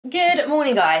Good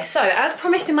morning, guys. So as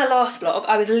promised in my last vlog,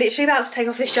 I was literally about to take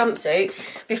off this jumpsuit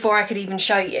before I could even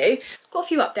show you. Got a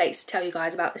few updates to tell you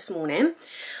guys about this morning.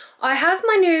 I have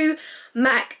my new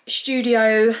MAC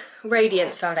Studio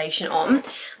Radiance foundation on,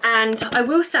 and I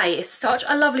will say it's such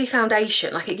a lovely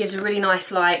foundation. Like, it gives a really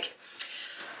nice, like,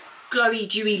 glowy,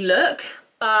 dewy look,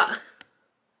 but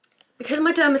because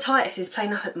my dermatitis is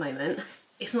playing up at the moment,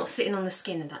 it's not sitting on the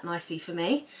skin that nicely for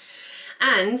me.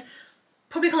 And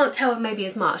probably can't tell maybe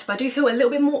as much, but I do feel a little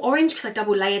bit more orange because I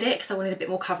double layered it because I wanted a bit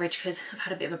more coverage because I've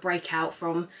had a bit of a breakout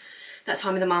from that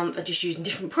time of the month and just using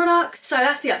different products. So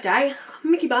that's the update.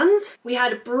 Mickey buns. We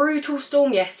had a brutal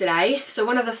storm yesterday, so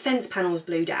one of the fence panels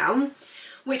blew down,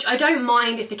 which I don't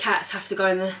mind if the cats have to go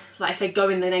in the, like, if they go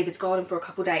in the neighbour's garden for a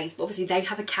couple of days, but obviously they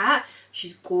have a cat.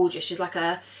 She's gorgeous. She's like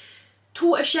a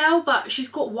tortoiseshell, but she's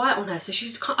got white on her, so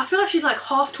I feel like she's like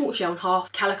half tortoiseshell and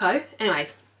half calico.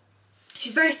 Anyways,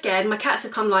 she's very scared. My cats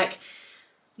have come like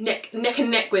neck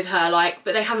and neck with her, like,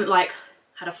 but they haven't like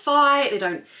had a fight. They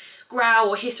don't growl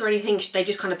or hiss or anything. They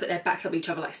just kind of put their backs up at each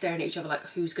other, like staring at each other, like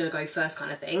who's gonna go first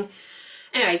kind of thing.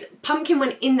 Anyways, Pumpkin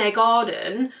went in their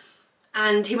garden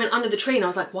and he went under the tree, and I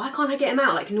was like, why can't I get him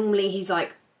out? Like, normally he's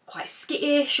like quite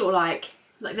skittish, or like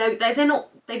they're not,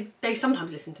 they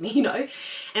sometimes listen to me, you know.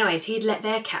 Anyways, he'd let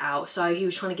their cat out, so he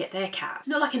was trying to get their cat.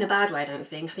 Not like in a bad way, I don't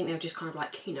think. I think they were just kind of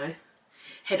like, you know,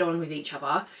 head on with each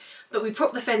other. But we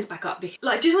propped the fence back up because,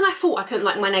 like, just when I thought I couldn't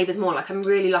like my neighbours more, like, I'm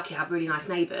really lucky I have really nice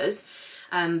neighbours.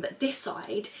 But this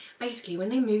side, basically when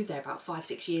they moved there about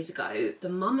 5-6 years ago, the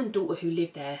mum and daughter who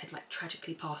lived there had like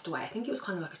tragically passed away. I think it was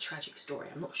kind of like a tragic story,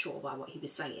 I'm not sure by what he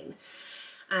was saying.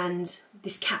 And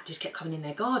this cat just kept coming in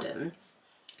their garden.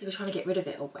 They were trying to get rid of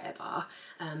it or whatever,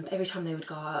 but every time they would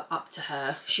go up to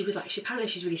her, she was like, apparently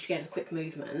she's really scared of quick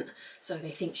movement, so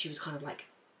they think she was kind of like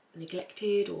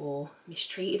neglected or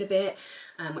mistreated a bit,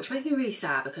 which makes me really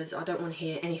sad because I don't want to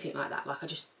hear anything like that. Like, I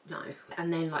just, no.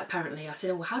 And then, like, apparently I said,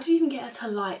 oh, well, how did you even get her to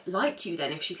like you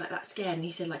then if she's like that scared? And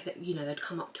he said, like, that, you know, they'd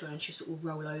come up to her and she'd sort of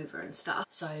roll over and stuff.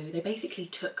 So they basically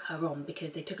took her on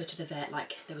because they took her to the vet.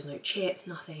 Like, there was no chip,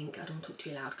 nothing. I don't want to talk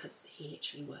too loud because he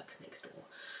literally works next door,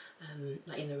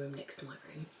 like in the room next to my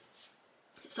room.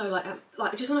 So like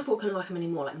just when I thought I couldn't like him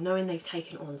anymore, like knowing they've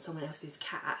taken on someone else's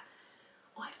cat,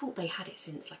 I thought they had it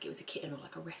since like it was a kitten or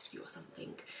like a rescue or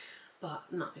something, but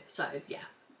no. So yeah,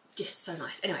 just so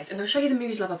nice. Anyways, I'm going to show you the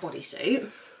Mooslover bodysuit,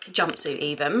 jumpsuit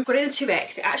even. Got it in a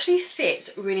 2X. It actually fits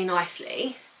really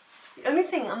nicely. The only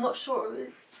thing I'm not sure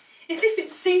is if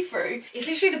it's see-through. It's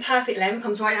literally the perfect length,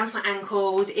 comes right down to my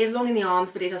ankles. It is long in the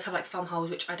arms, but it does have like thumb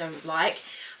holes, which I don't like.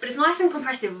 But it's nice and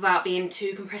compressive without being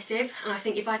too compressive. And I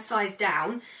think if I'd sized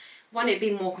down, one, it'd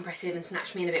be more compressive and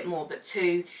snatch me in a bit more, but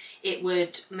two, it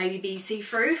would maybe be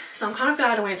see-through. So I'm kind of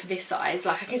glad I went for this size.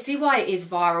 Like, I can see why it is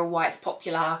viral, why it's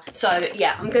popular. So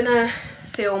yeah, I'm gonna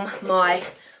film my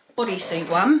bodysuit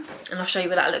one and I'll show you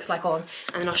what that looks like on,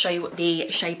 and then I'll show you what the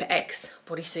Shaperx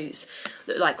bodysuits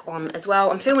look like on as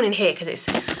well. I'm filming in here because it's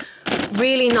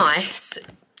really nice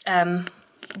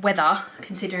weather,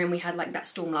 considering we had like that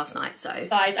storm last night. So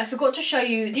guys, I forgot to show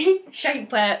you the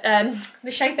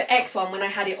Shaperx one when I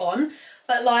had it on,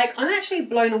 but like, I'm actually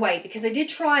blown away because I did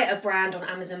try a brand on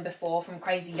Amazon before from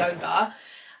Crazy Yoga,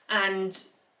 and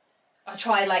I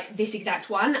tried like this exact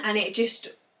one, and it just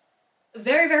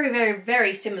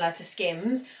very similar to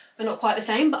Skims, but not quite the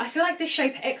same. But I feel like this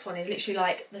Shaperx one is literally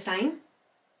like the same.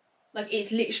 Like,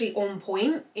 it's literally on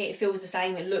point. It feels the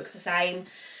same, it looks the same.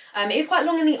 It is quite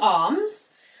long in the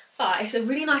arms, but it's a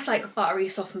really nice like buttery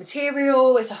soft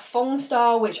material. It's a thong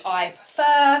style, which I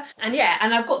prefer. And yeah,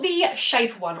 and I've got the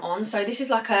Shaper one on. So this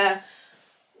is like a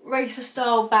racer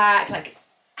style back, like,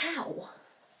 ow,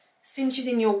 cinches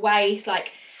in your waist,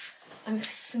 like I'm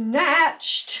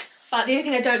snatched. But the only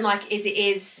thing I don't like is it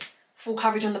is full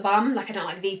coverage on the bum. Like, I don't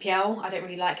like VPL, I don't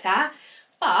really like that.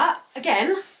 But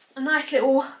again, a nice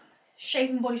little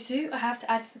shaping bodysuit I have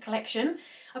to add to the collection.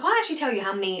 I can't actually tell you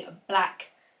how many black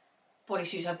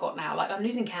bodysuits I've got now. Like, I'm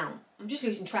losing count. I'm just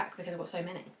losing track because I've got so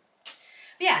many.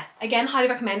 But yeah, again, highly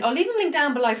recommend. I'll leave them linked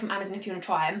down below from Amazon if you want to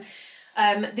try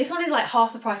them. This one is like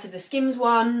half the price of the Skims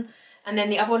one, and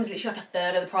then the other one is literally like a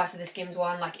third of the price of the Skims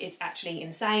one. Like, it's actually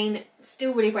insane.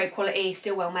 Still really great quality,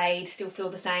 still well made, still feel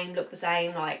the same, look the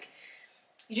same. Like,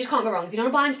 you just can't go wrong. If you don't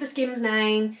want to buy into the Skims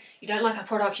name, you don't like her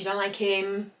products, you don't like him,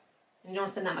 and you don't want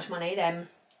to spend that much money, then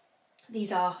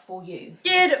these are for you.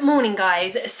 Good morning,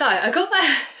 guys. So I got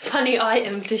that funny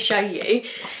item to show you.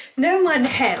 Never mind the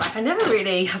hair. Like, I never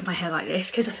really have my hair like this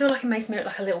because I feel like it makes me look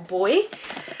like a little boy.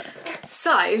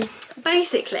 So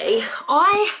basically,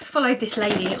 I followed this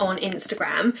lady on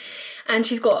Instagram and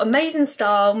she's got amazing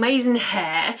style, amazing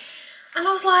hair. And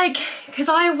I was like, because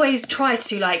I always try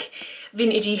to like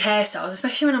vintagey hairstyles,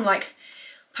 especially when I'm like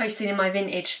posting in my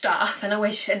vintage stuff, and I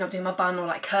always just end up doing my bun or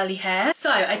like curly hair.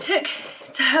 So I took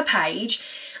to her page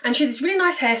and she had this really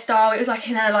nice hairstyle. It was like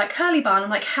in a like curly bun. I'm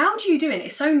like, how do you do it?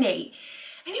 It's so neat.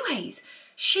 Anyways,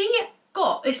 she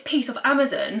got this piece of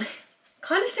Amazon,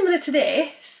 kind of similar to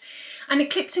this, and it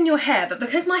clips in your hair, but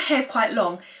because my hair's quite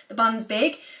long, the bun's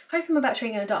big. Hoping my battery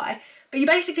ain't gonna die. But you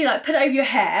basically like put it over your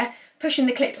hair, push in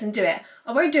the clips and do it.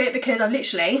 I won't do it because I've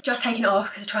literally just taken it off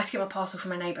because I tried to get my parcel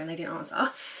from my neighbour and they didn't answer.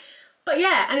 But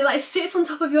yeah, and it like sits on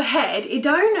top of your head. It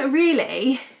don't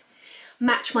really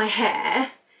match my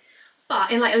hair,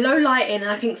 but in like a low lighting and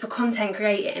I think for content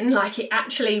creating, like it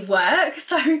actually works.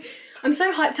 So I'm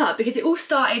so hyped up because it all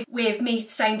started with me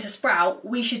saying to Sprout,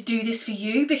 we should do this for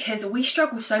you because we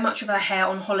struggle so much with our hair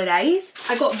on holidays.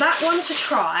 I got that one to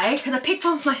try because I picked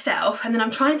one for myself, and then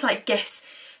I'm trying to like guess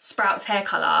Sprout's hair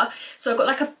colour. So I got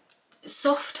like a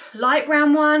soft light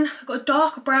brown one, I got a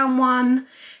darker brown one,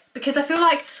 because I feel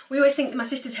like we always think that my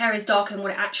sister's hair is darker than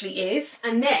what it actually is.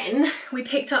 And then we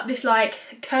picked up this like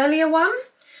curlier one,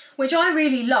 which I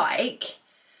really like.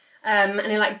 And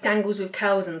it like dangles with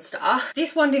curls and stuff.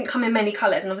 This one didn't come in many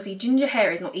colours, and obviously ginger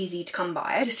hair is not easy to come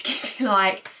by. Just to give you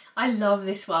like, I love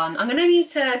this one. I'm gonna need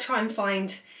to try and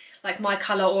find like my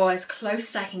colour or as close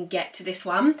as I can get to this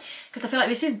one, because I feel like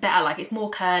this is better. Like it's more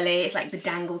curly, it's like the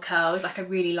dangle curls, like I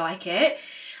really like it.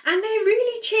 And they're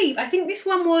really cheap. I think this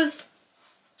one was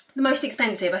the most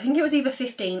expensive. I think it was either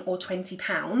 15 or 20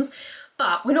 pounds,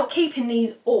 but we're not keeping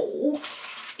these all.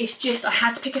 It's just I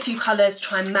had to pick a few colours to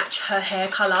try and match her hair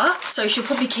colour. So she'll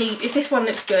probably keep, if this one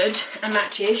looks good and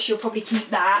matches, she'll probably keep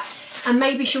that. And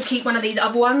maybe she'll keep one of these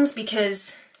other ones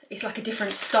because it's like a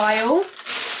different style.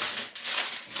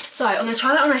 So I'm going to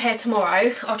try that on her hair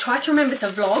tomorrow. I'll try to remember to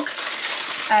vlog.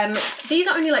 These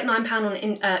are only like £9 on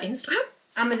Instagram,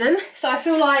 Amazon. So I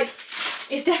feel like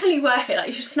it's definitely worth it. Like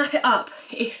you should snap it up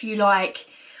if you like.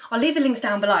 I'll leave the links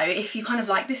down below if you kind of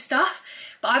like this stuff.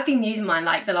 But I've been using mine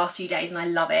like the last few days and I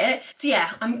love it. So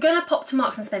yeah, I'm gonna pop to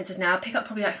Marks and Spencer's now, pick up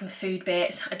probably like some food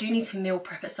bits. I do need to meal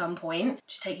prep at some point.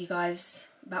 Just take you guys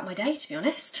about my day, to be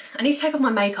honest. I need to take off my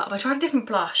makeup. I tried a different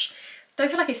blush. Don't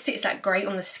feel like it sits that great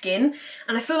on the skin.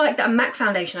 And I feel like that MAC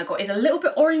foundation I got is a little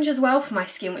bit orange as well for my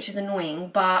skin, which is annoying.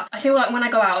 But I feel like when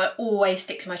I go out, I always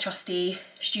stick to my trusty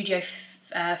Studio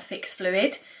Fix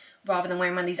Fluid rather than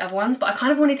wearing one of these other ones. But I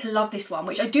kind of wanted to love this one,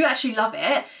 which I do actually love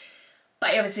it.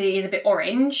 But it obviously is a bit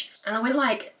orange, and I went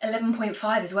like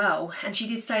 11.5 as well, and she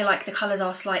did say like the colours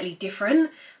are slightly different,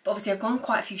 but obviously I've gone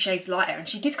quite a few shades lighter, and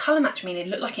she did colour match me and it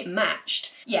looked like it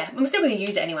matched. Yeah, I'm still going to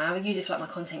use it anyway. I will use it for like my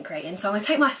content creating, so I'm going to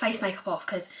take my face makeup off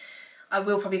because I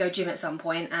will probably go gym at some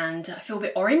point and I feel a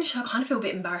bit orange, so I kind of feel a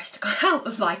bit embarrassed to go out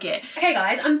with like it. Okay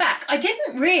guys, I'm back. I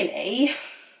didn't really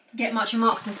get much in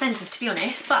Marks and Spencer's, to be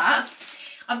honest, but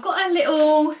I've got a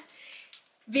little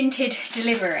Vinted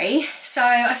delivery. So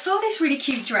I saw this really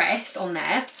cute dress on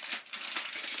there.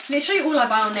 Literally all I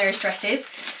buy on there is dresses.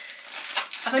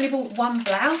 I've only bought one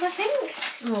blouse, I think.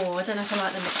 Oh, I don't know if I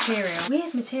like the material.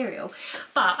 Weird material.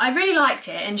 But I really liked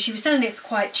it, and she was selling it for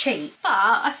quite cheap. But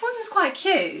I thought it was quite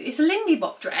cute. It's a Lindy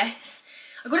Bop dress.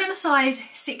 I got it in a size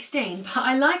 16, but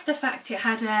I liked the fact it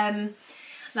had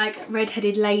like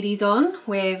red-headed ladies on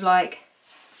with like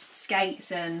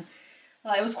skates, and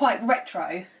like it was quite retro.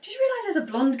 I just realised there's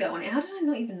a blonde girl on it. How did I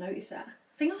not even notice that?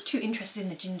 I think I was too interested in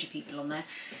the ginger people on there.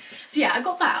 So yeah, I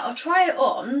got that. I'll try it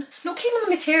on. Not keen on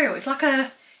the material. It's like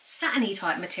a satiny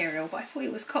type material, but I thought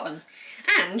it was cotton.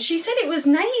 And she said it was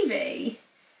navy.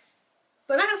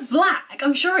 But that's black.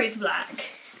 I'm sure it's black.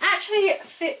 Actually, it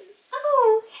fit.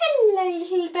 Oh, hello,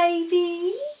 little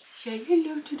baby. Say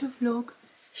hello to the vlog.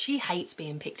 She hates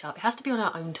being picked up. It has to be on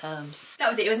our own terms. That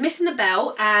was it. It was missing the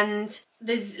belt, and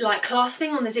there's like clasp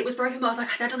thing on the zip was broken, but I was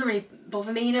like, that doesn't really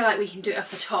bother me, you know, like we can do it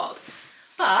off the top.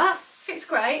 But fits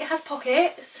great. It has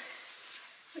pockets,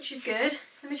 which is good.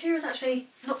 The material's actually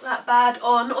not that bad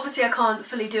on. Obviously I can't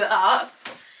fully do it up,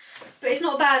 but it's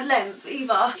not a bad length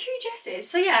either. Cute dresses.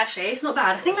 So yeah, actually it's not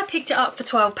bad. I think I picked it up for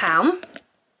 £12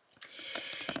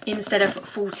 instead of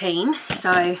 14,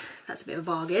 so that's a bit of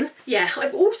a bargain. Yeah,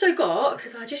 I've also got,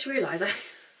 because I just realised I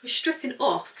was stripping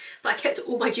off, but I kept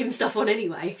all my gym stuff on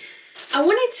anyway. I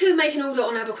wanted to make an order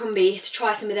on Abercrombie to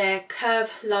try some of their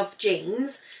Curve Love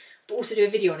jeans, but also do a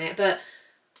video on it, but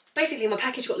basically my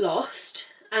package got lost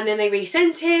and then they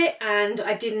resent it, and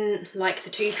I didn't like the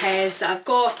two pairs that I've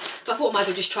got, but I thought I might as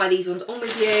well just try these ones on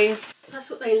with you.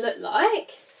 That's what they look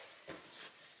like.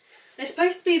 They're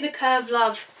supposed to be the Curve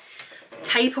Love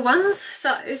taper ones,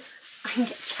 so I can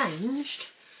get changed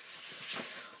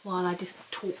while I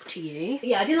just talk to you. But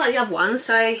yeah, I didn't like the other ones,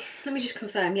 so let me just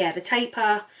confirm. Yeah, the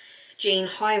taper jean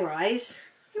high rise.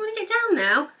 You want to get down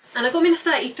now? And I got them in a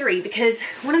 33 because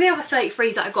one of the other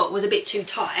 33s that I got was a bit too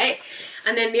tight.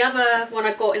 And then the other one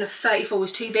I got in a 34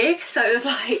 was too big. So it was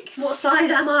like, what size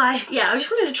am I? Yeah, I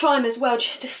just wanted to try them as well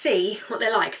just to see what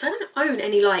they're like. Because I don't own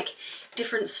any like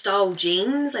different style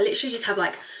jeans. I literally just have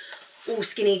like all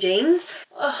skinny jeans.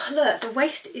 Oh, look, the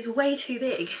waist is way too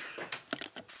big.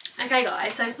 Okay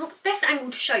guys, so it's not the best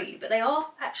angle to show you, but they are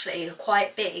actually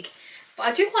quite big. But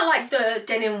I do quite like the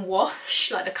denim wash,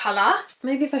 like the colour.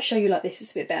 Maybe if I show you like this,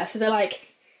 it's a bit better. So they're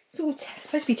like, sort of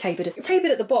supposed to be tapered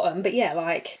at the bottom, but yeah,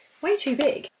 like way too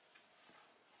big.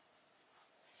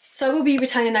 So I will be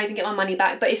returning those and get my money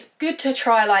back, but it's good to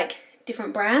try like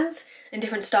different brands and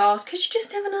different styles because you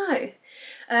just never know.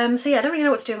 So yeah, I don't really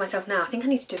know what to do with myself now. I think I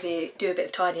need to do a bit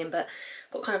of tidying, but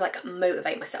I've got to kind of like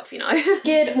motivate myself, you know.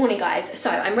 Good morning guys. So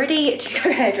I'm ready to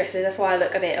go hairdressers. That's why I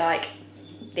look a bit like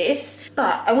this.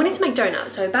 But I wanted to make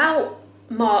donuts. So about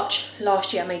March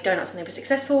last year I made donuts and they were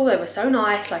successful. They were so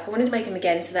nice. Like I wanted to make them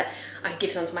again so that I could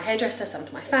give some to my hairdresser, some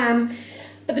to my fam.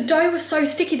 But the dough was so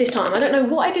sticky this time. I don't know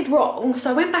what I did wrong. So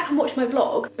I went back and watched my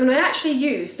vlog and I actually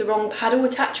used the wrong paddle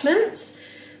attachments,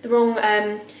 the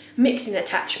wrong mixing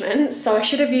attachments. So I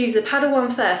should have used the paddle one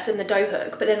first and the dough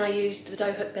hook, but then I used the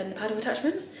dough hook then the paddle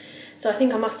attachment. So I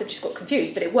think I must have just got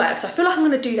confused, but it worked. So I feel like I'm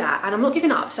gonna do that and I'm not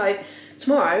giving up. So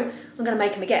tomorrow I'm gonna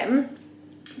make them again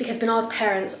because Bernard's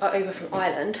parents are over from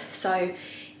Ireland. So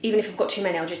even if I've got too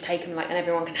many, I'll just take them like and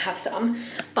everyone can have some.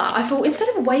 But I thought instead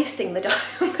of wasting the dough,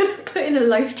 I'm gonna put it in a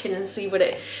loaf tin and see what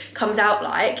it comes out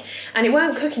like. And it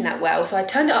weren't cooking that well, so I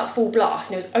turned it up full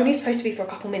blast and it was only supposed to be for a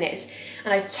couple minutes.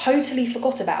 And I totally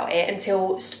forgot about it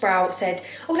until Sprout said,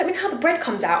 oh, let me know how the bread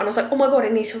comes out. And I was like, oh my God, I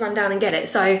need to run down and get it.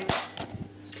 So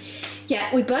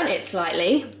yeah, we burnt it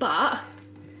slightly, but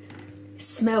it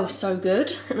smells so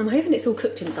good. And I'm hoping it's all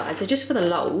cooked inside. So just for the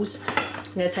lulz,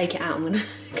 I'm gonna take it out. I'm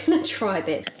gonna try a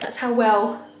bit. That's how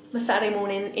well my Saturday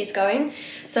morning is going.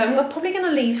 So I'm probably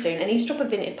gonna leave soon. I need to drop a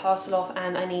Vinted parcel off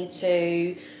and I need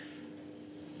to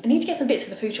get some bits for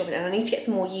the food shopping and I need to get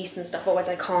some more yeast and stuff, otherwise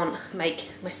I can't make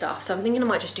my stuff. So I'm thinking I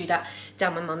might just do that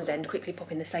down my mum's end, quickly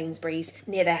pop in the Sainsbury's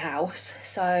near their house.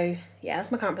 So yeah,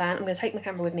 that's my current plan. I'm gonna take my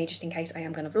camera with me just in case I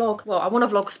am gonna vlog. Well, I wanna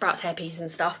vlog Sprout's hairpiece and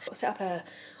stuff. I'll set up a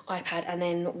iPad and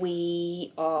then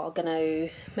we are gonna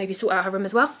maybe sort out her room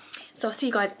as well. So I'll see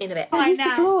you guys in a bit. I need to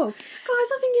vlog. Guys,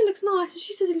 I think it looks nice.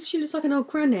 She says she looks like an old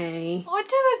granny. I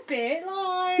do a bit,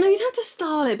 like... No, you'd have to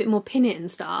style it a bit more, pin it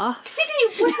and stuff. Pin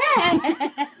it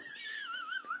where? Are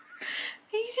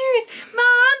you serious?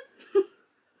 Mum!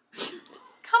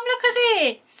 Come look at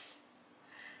this.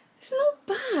 It's not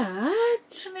bad.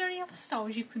 Isn't there any other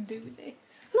styles you can do with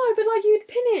this? No, but like you'd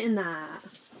pin it in that.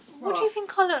 What do you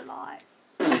think I look like?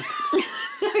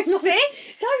 See?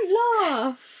 Don't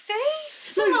laugh. See?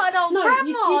 No, like an old grandma,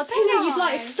 you'd pin it, you'd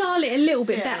like style it a little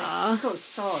bit better. You've got to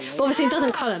style it. But obviously it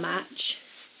doesn't colour match.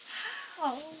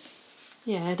 Oh.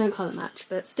 Yeah, don't colour match,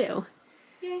 but still.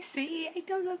 Yeah, see, it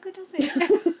don't look good, does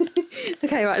it?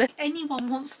 Okay, right. Anyone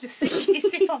wants to see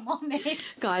this, if I'm honest.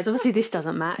 Guys, obviously this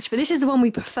doesn't match, but this is the one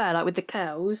we prefer, like with the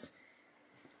curls.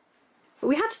 But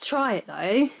we had to try it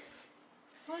though.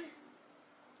 It's like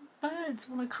birds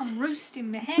want to come roost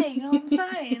in my hair, you know what I'm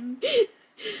saying?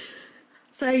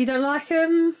 So you don't like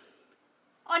them?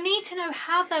 I need to know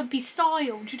how they'll be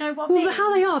styled, do you know what I mean? Well,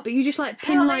 how they are, but you just like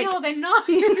pin how like... How they are, they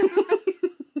know.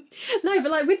 No, but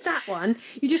like with that one,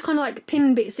 you just kind of like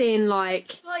pin bits in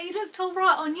like... Like you looked all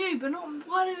right on you, but not...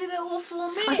 Why does it look awful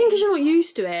on me? I think because you're not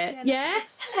used to it, yeah?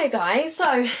 Hello guys,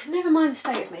 so never mind the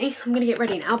state of me. I'm going to get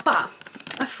ready now, but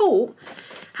I thought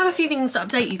I have a few things to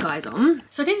update you guys on.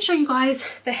 So I didn't show you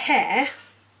guys the hair.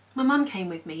 My mum came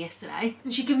with me yesterday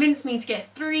and she convinced me to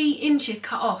get 3 inches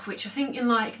cut off, which I think in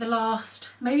like the last,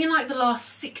 maybe in like the last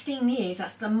 16 years,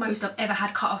 that's the most I've ever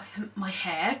had cut off my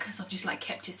hair because I've just like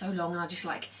kept it so long and I just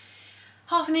like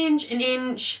half an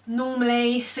inch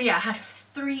normally. So yeah, I had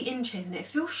 3 inches and it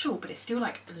feels short, but it's still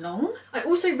like long. I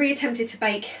also re-attempted to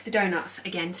bake the donuts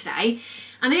again today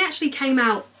and they actually came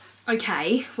out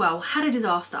okay. Well, had a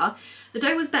disaster. The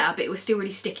dough was better, but it was still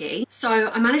really sticky. So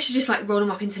I managed to just like roll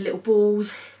them up into little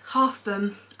balls. Half of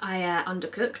them I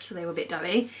undercooked, so they were a bit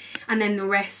doughy. And then the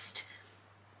rest,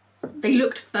 they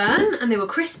looked burnt and they were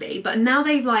crispy, but now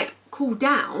they've like cooled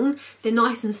down, they're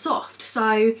nice and soft.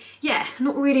 So yeah,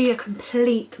 not really a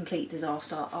complete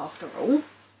disaster after all.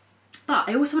 But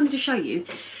I also wanted to show you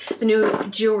the new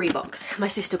jewellery box my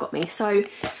sister got me. So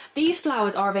these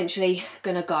flowers are eventually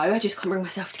gonna go. I just can't bring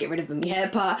myself to get rid of them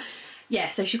yet, but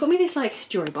yeah, so she got me this like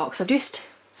jewellery box. I've just,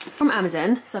 from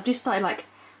Amazon, so I've just started like,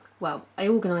 well, I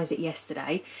organised it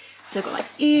yesterday. So I've got like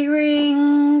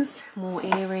earrings, more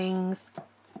earrings.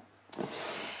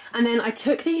 And then I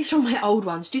took these from my old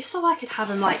ones just so I could have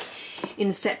them like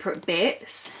in separate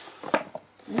bits.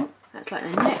 That's like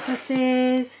the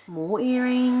necklaces, more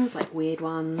earrings, like weird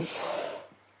ones,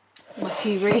 my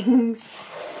few rings,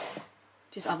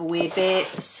 just other weird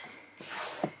bits.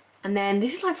 And then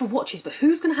this is like for watches, but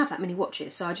who's gonna have that many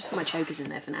watches? So I just put my chokers in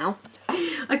there for now.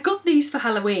 I got these for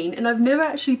Halloween and I've never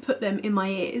actually put them in my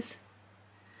ears.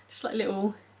 Just like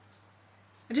little,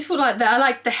 I just thought like that. I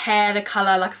like the hair, the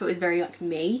colour, like I thought it was very like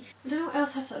me. I don't know what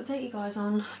else I have to update you guys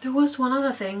on. There was one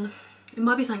other thing. It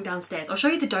might be something downstairs. I'll show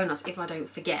you the donuts if I don't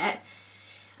forget.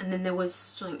 And then there was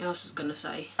something else I was gonna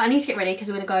say. I need to get ready because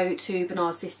we're gonna go to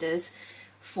Bernard's sister's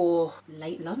for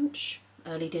late lunch,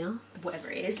 early dinner,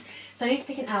 whatever it is. So I need to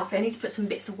pick an outfit, I need to put some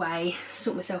bits away,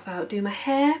 sort myself out, do my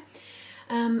hair,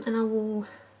 and I will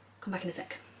come back in a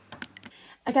sec.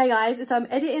 Okay guys, so I'm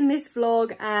editing this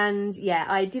vlog and yeah,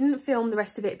 I didn't film the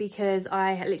rest of it because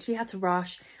I literally had to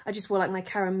rush. I just wore like my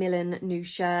Karen Millen new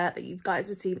shirt that you guys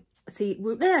would see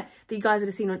that you guys would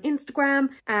have seen on Instagram,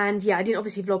 and yeah, I didn't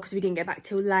obviously vlog because we didn't get back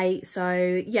till late.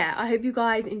 So yeah, I hope you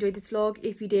guys enjoyed this vlog.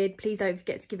 If you did, please don't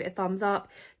forget to give it a thumbs up,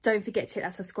 don't forget to hit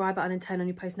that subscribe button and turn on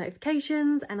your post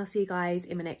notifications, and I'll see you guys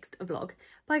in my next vlog.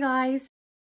 Bye guys.